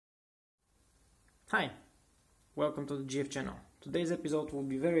Hi, welcome to the GF channel. Today's episode will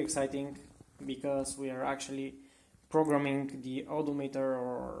be very exciting because we are actually programming the odometer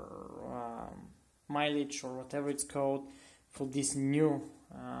or mileage or whatever it's called for this new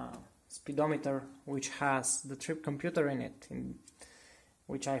speedometer, which has the trip computer in it,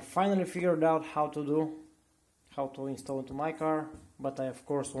 which I finally figured out how to do, how to install into my car, but I of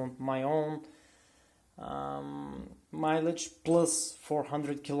course want my own mileage plus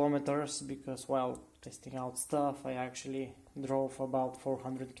 400 kilometers, because while testing out stuff I actually drove about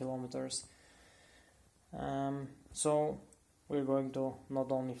 400 kilometers. So we're going to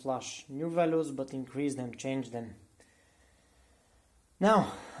not only flash new values but increase them, change them.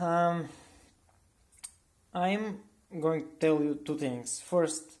 Now I'm going to tell you two things.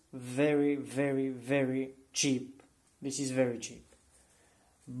 First, very cheap. This is very cheap.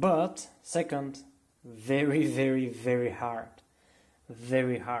 But second, very hard.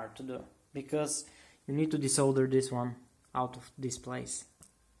 Very hard to do, because you need to desolder this one out of this place.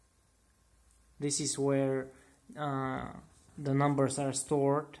 This is where the numbers are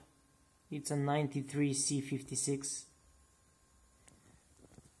stored. It's a 93C56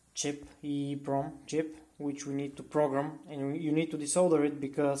 chip, EEPROM chip, which we need to program, and you need to desolder it,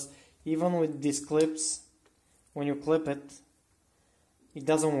 because even with these clips, when you clip it, it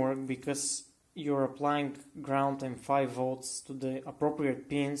doesn't work, because you're applying ground and 5 volts to the appropriate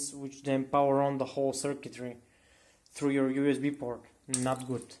pins, which then power on the whole circuitry through your USB port. Not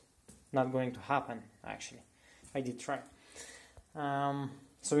good. Not going to happen, actually. I did try.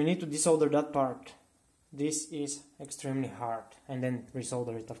 So you need to desolder that part. This is extremely hard, and then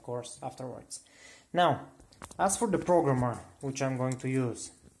resolder it, of course, afterwards. Now, as for the programmer which I'm going to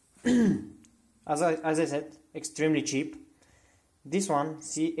use, as I said, extremely cheap. This one,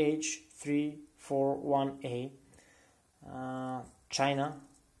 CH341A, China.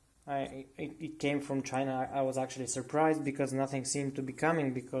 It came from China. I was actually surprised because nothing seemed to be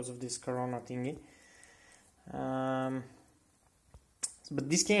coming because of this corona thingy. But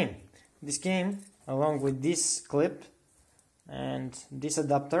this came along with this clip and this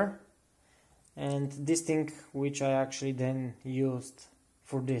adapter and this thing, which I actually then used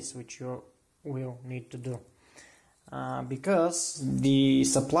for this, which you will need to do. Because the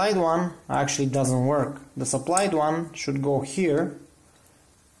supplied one actually doesn't work. The supplied one should go here.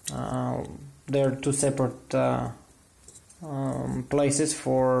 There are two separate places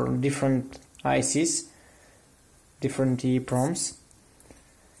for different ICs, different EEPROMs,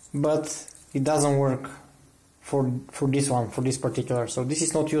 but it doesn't work for this one, for this particular, so this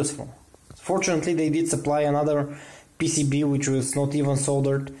is not useful. Fortunately, they did supply another PCB which was not even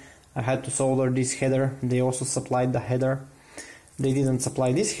soldered. I had to solder this header. They also supplied the header. They didn't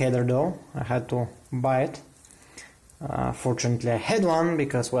supply this header though. I had to buy it. Fortunately I had one,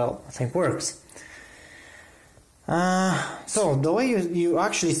 because, well, I think works. So the way you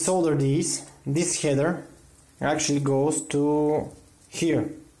actually solder this header actually goes to here,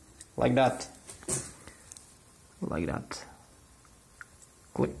 like that. Like that.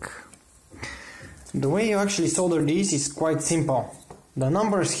 Click. The way you actually solder this is quite simple. The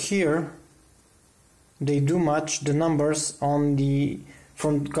numbers here, they do match the numbers on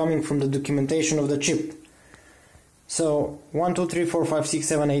coming from the documentation of the chip. So 1, 2, 3, 4, 5, 6,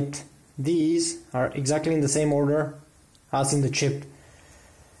 7, 8. These are exactly in the same order as in the chip.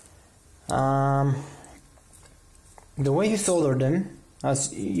 The way you solder them,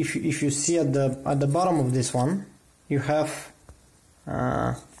 as if you see at the bottom of this one, you have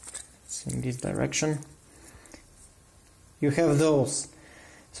in this direction. You have those.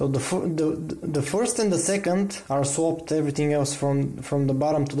 So the first and the second are swapped. Everything else from the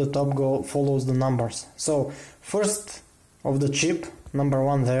bottom to the top follows the numbers. So first of the chip, number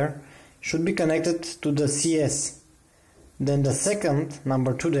 1 there, should be connected to the CS. Then the second,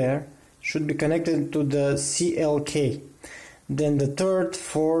 number 2 there, should be connected to the CLK. Then the third,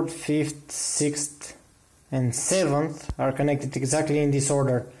 fourth, fifth, sixth, and seventh are connected exactly in this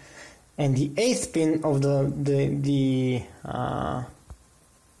order. And the 8th pin of the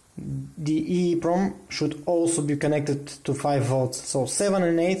EEPROM should also be connected to 5 volts. So 7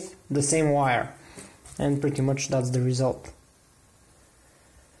 and 8, the same wire. And pretty much that's the result.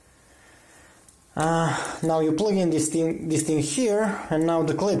 Now you plug in this thing here, and now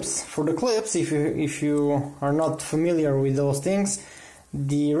the clips. For the clips, if you are not familiar with those things,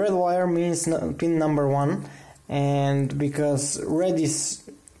 the red wire means pin number 1, and because red is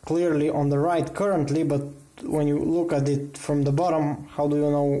clearly on the right currently, but when you look at it from the bottom, how do you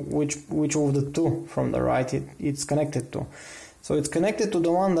know which of the two from the right it's connected to? So it's connected to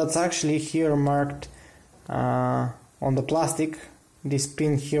the one that's actually here marked on the plastic this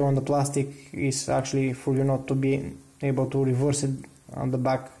pin here on the plastic is actually for you not to be able to reverse it. On the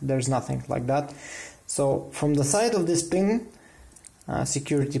back there's nothing like that. So from the side of this pin,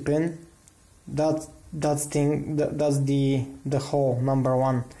 security pin, that's the hole number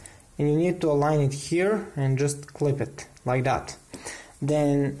 1, and you need to align it here and just clip it like that.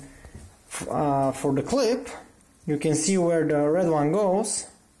 Then for the clip, you can see where the red one goes.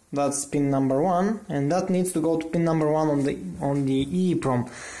 That's pin number 1, and that needs to go to pin number 1 on the EEPROM.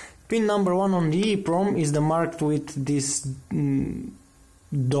 Pin number 1 on the EEPROM is the marked with this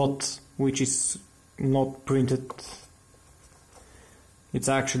dot, which is not printed. It's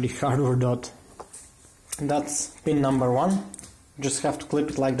actually hardware dot. That's pin number 1. Just have to clip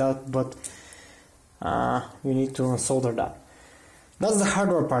it like that, but you need to solder that. That's the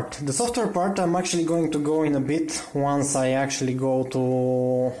hardware part. The software part I'm actually going to go in a bit once I actually go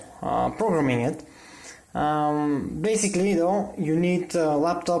to programming it. Basically though, you need a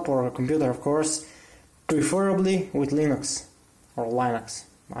laptop or a computer, of course, preferably with Linux or Linux.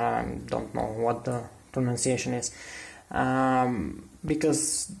 I don't know what the pronunciation is,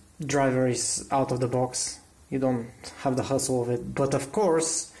 because driver is out of the box. You don't have the hassle of it, but of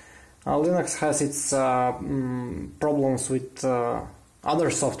course Linux has its problems with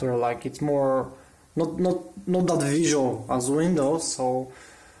other software, like it's more not that visual as Windows, so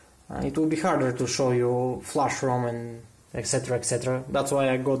it will be harder to show you flash ROM and etc, etc. That's why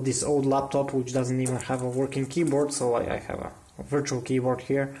I got this old laptop which doesn't even have a working keyboard, so I have a virtual keyboard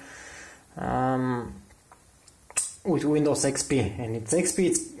here with Windows XP, and it's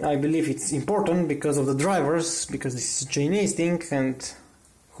XP. I believe it's important because of the drivers, because this is a Chinese thing and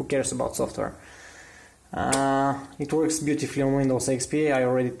who cares about software. It works beautifully on Windows XP. I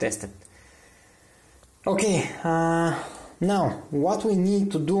already tested. Okay, now what we need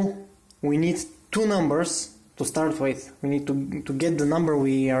to do, we need 2 numbers to start with. We need to get the number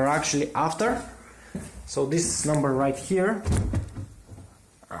we are actually after. So this number right here,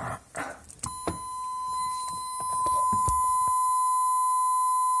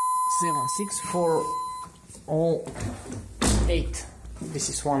 76408. This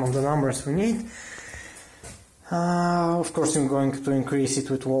is one of the numbers we need. Of course I'm going to increase it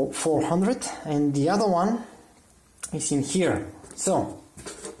with 400, and the other one is in here. So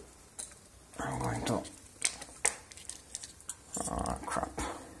I'm going to crap,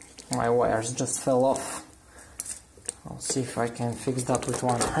 my wires just fell off. I'll see if I can fix that with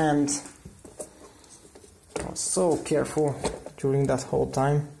one hand. I was so careful during that whole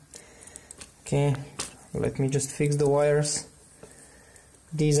time. Okay, let me just fix the wires.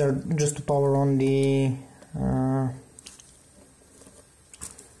 These are just to power on the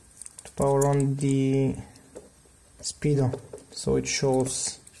speedo, so it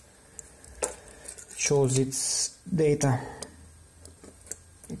shows its data.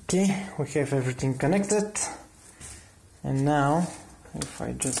 Okay, we have everything connected, and now if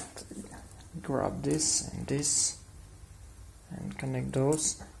I just grab this and this and connect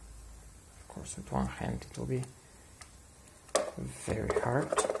those, of course with one hand it will be very hard.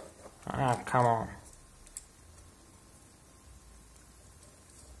 Come on.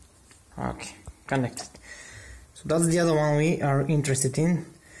 Okay, connected. So that's the other one we are interested in.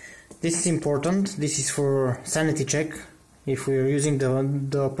 This is important. This is for sanity check, if we are using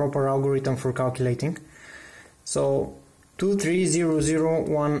the proper algorithm for calculating. So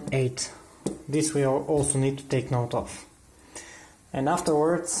 230018. This we also need to take note of. And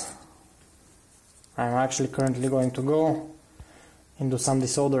afterwards, I'm actually currently going to go and do some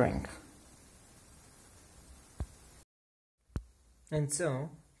desoldering. And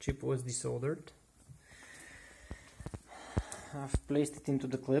so, chip was desoldered. I've placed it into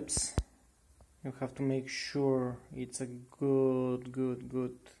the clips. You have to make sure it's a good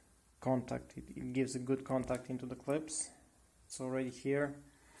contact. It gives a good contact into the clips. It's already here.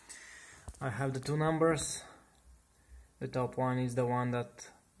 I have the 2 numbers. The top one is the one that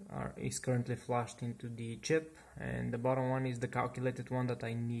is currently flashed into the chip, and the bottom one is the calculated one that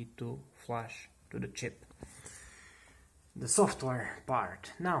I need to flash to the chip. The software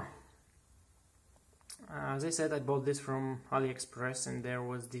part. Now, as I said, I bought this from AliExpress, and there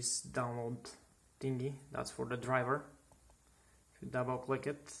was this download thingy. That's for the driver. If you double click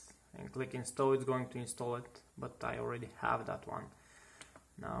it and click install, it's going to install it, but I already have that one.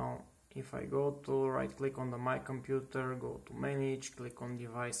 Now if I go to right click on my computer, go to manage, click on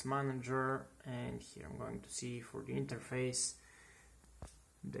device manager, and here I'm going to see for the interface,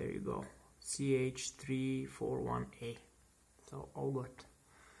 there you go, CH341A. So all good.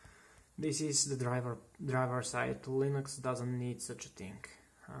 This is the driver side. Linux doesn't need such a thing.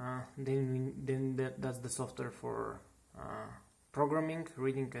 Then that's the software for programming,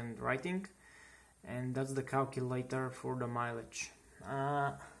 reading and writing, and that's the calculator for the mileage.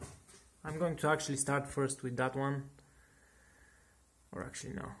 I'm going to actually start first with that one, or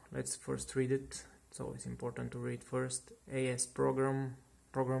actually no, let's first read it. It's always important to read first. AS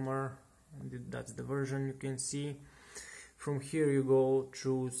programmer, that's the version you can see. From here you go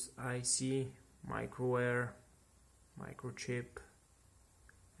choose IC, microware, microchip,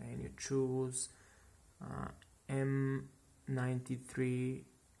 and you choose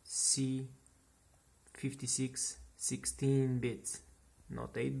M93C56 16 bits,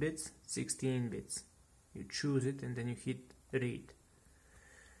 not 8 bits, 16 bits. You choose it and then you hit read.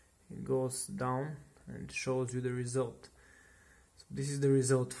 It goes down and shows you the result. So this is the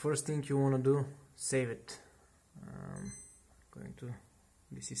result. First thing you want to do, save it.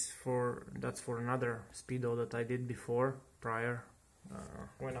 That's for another speedo that I did before, prior,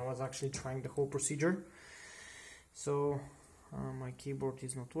 when I was actually trying the whole procedure. So my keyboard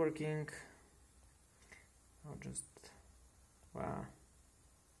is not working. I'll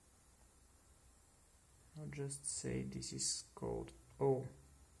just say this is called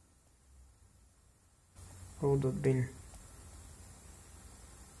O.bin.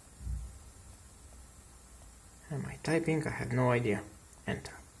 Am I typing? I have no idea.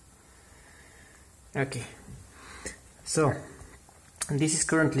 Enter. Okay, so this is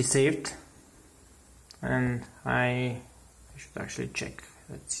currently saved, and I should actually check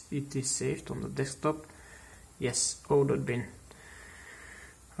that it is saved on the desktop. Yes, O.bin.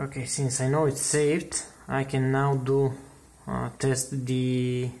 Okay, since I know it's saved, I can now do test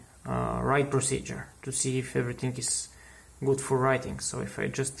the write procedure to see if everything is good for writing. So if I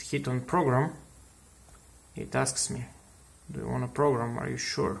just hit on program, it asks me, do you want to program, are you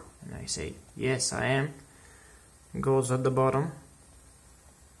sure? And I say yes, I am. It goes at the bottom,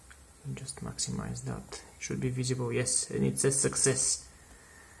 just maximize that, it should be visible. Yes, and it says success.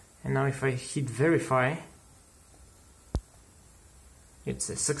 And now if I hit verify, it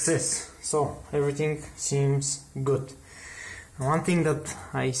says success. So everything seems good. One thing that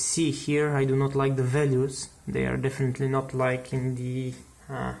I see here, I do not like the values. They are definitely not like in the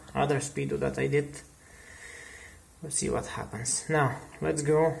other speedo that I did. Let's see what happens. Now let's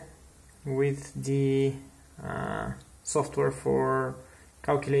go with the software for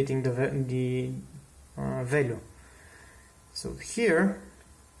calculating the value. So here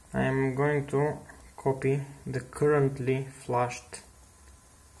I am going to copy the currently flashed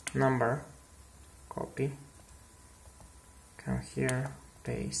number, copy, come here,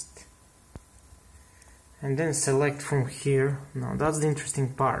 paste, and then select from here. Now that's the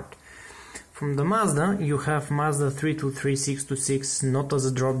interesting part. From the Mazda, you have Mazda 323626 not as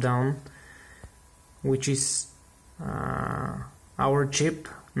a drop down, which is our chip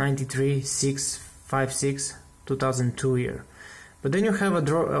 93656 2002 year. But then you have a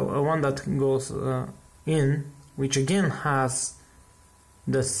one that goes in, which again has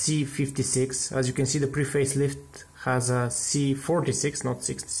the C56. As you can see, the pre-facelift has a C46, not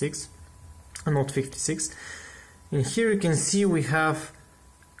 66, not 56. And here you can see we have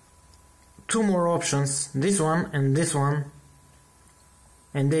two more options, this one,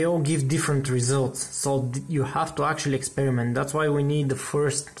 and they all give different results. So you have to actually experiment. That's why we need the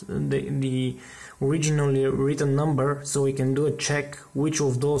originally written number, so we can do a check which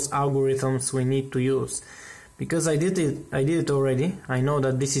of those algorithms we need to use. Because I did it already. I know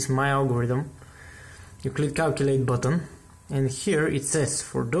that this is my algorithm. You click calculate button, and here it says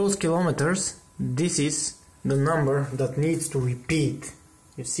for those kilometers, this is the number that needs to repeat.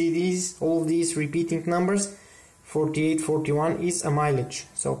 You see these, all of these repeating numbers, 48, 41 is a mileage.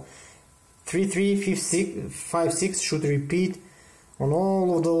 So 3356 should repeat on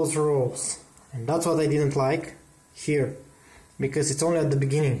all of those rows. And that's what I didn't like here, because it's only at the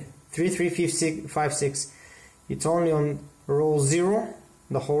beginning. 3356, it's only on row 0,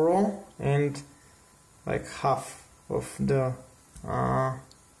 the whole row, and like half of the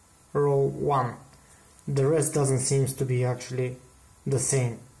row 1. The rest doesn't seem to be actually the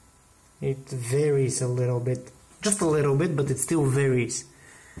same. It varies a little bit, just a little bit, but it still varies.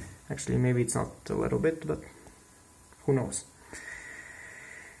 Actually, maybe it's not a little bit, but who knows.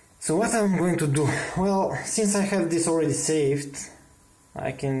 So what I'm going to do, well, since I have this already saved,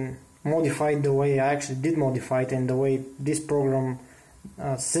 I can modify it the way I actually did modify it, and the way this program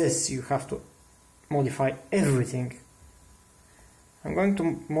says you have to modify everything. I'm going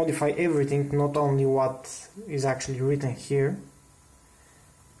to modify everything, not only what is actually written here,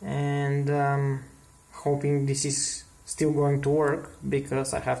 and hoping this is still going to work,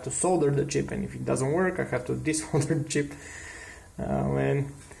 because I have to solder the chip, and if it doesn't work I have to desolder the chip.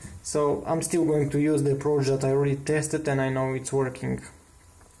 So I'm still going to use the approach that I already tested and I know it's working.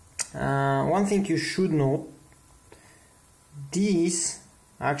 One thing you should know, these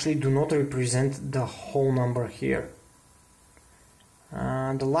actually do not represent the whole number here.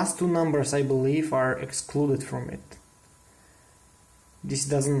 The last two numbers, I believe, are excluded from it. This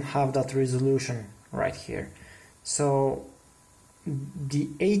doesn't have that resolution right here. So the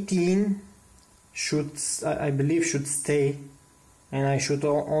 18 should, I believe, should stay, and I should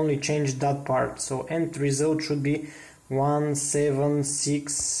only change that part. So end result should be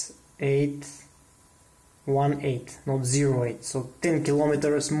 176818, not 08. So 10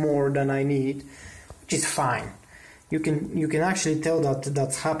 kilometers more than I need, which is fine. You can actually tell that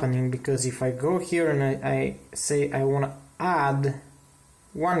that's happening, because if I go here and I say I want to add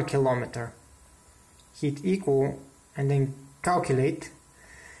 1 kilometer, hit equal and then calculate,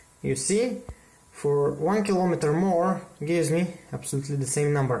 you see for 1 kilometer more gives me absolutely the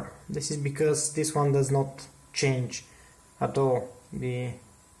same number. This is because this one does not change at all the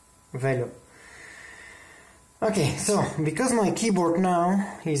value. Okay, so because my keyboard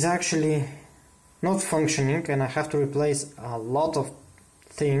now is actually not functioning and I have to replace a lot of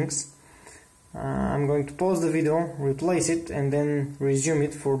things, I'm going to pause the video, replace it, and then resume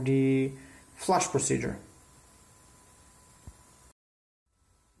it for the flash procedure.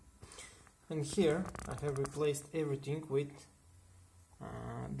 And here I have replaced everything with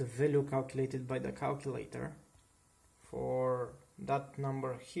the value calculated by the calculator. For that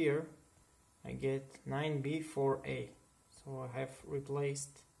number here I get 9B4A, so I have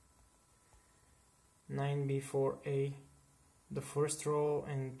replaced 9B4A, the first row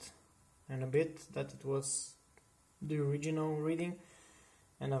and a bit that it was the original reading,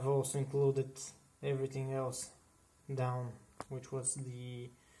 and I've also included everything else down, which was the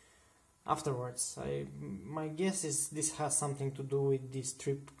afterwards. My guess is this has something to do with this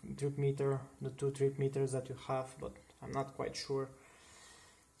trip meter, the 2 trip meters that you have, but I'm not quite sure.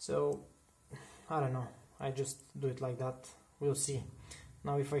 So I don't know, I just do it like that. We'll see.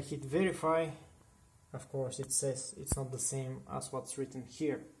 Now if I hit verify, of course it says it's not the same as what's written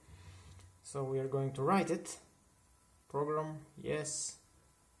here. So we are going to write it. Program, yes.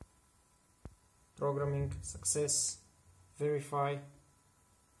 Programming, success. Verify.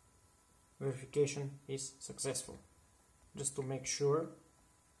 Verification is successful. Just to make sure,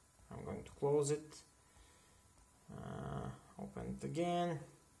 I'm going to close it. Open it again.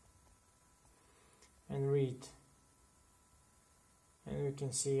 And read. And we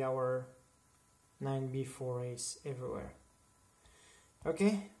can see our 9B4As everywhere.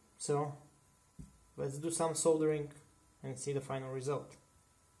 Okay, so let's do some soldering and see the final result.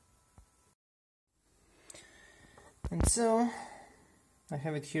 And so I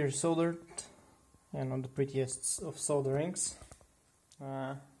have it here soldered, and not the prettiest of solderings.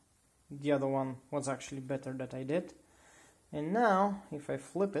 The other one was actually better that I did. And now if I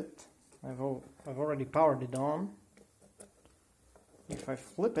flip it, I've already powered it on. If I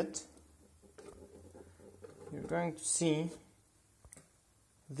flip it, you're going to see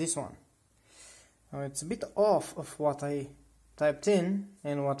this one. Now it's a bit off of what I typed in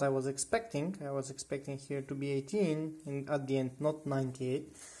and what I was expecting. I was expecting here to be 18 and at the end not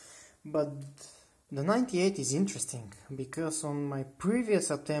 98. But the 98 is interesting because on my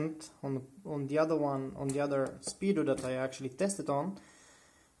previous attempt on the other one, on the other speedo that I actually tested on,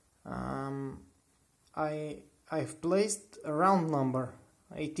 I've placed a round number,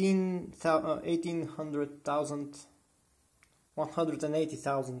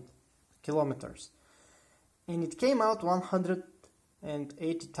 180,000 kilometers, and it came out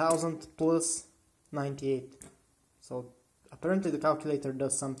 180,000 plus 98. So apparently the calculator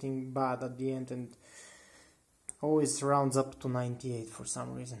does something bad at the end and always rounds up to 98 for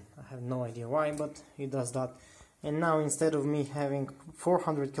some reason. I have no idea why, but it does that. And now instead of me having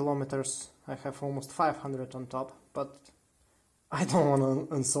 400 kilometers, I have almost 500 on top, but I don't want to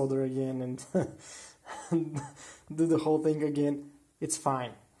unsolder again and do the whole thing again. It's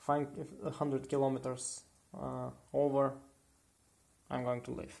fine. Fine, if 100 kilometers over, I'm going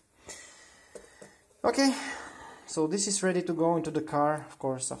to leave. Okay, so this is ready to go into the car, of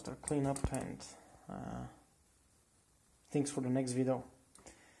course, after cleanup and things for the next video.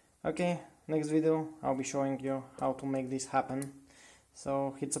 Okay, next video I'll be showing you how to make this happen.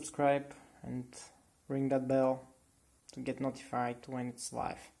 So hit subscribe and ring that bell to get notified when it's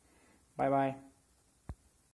live. Bye bye.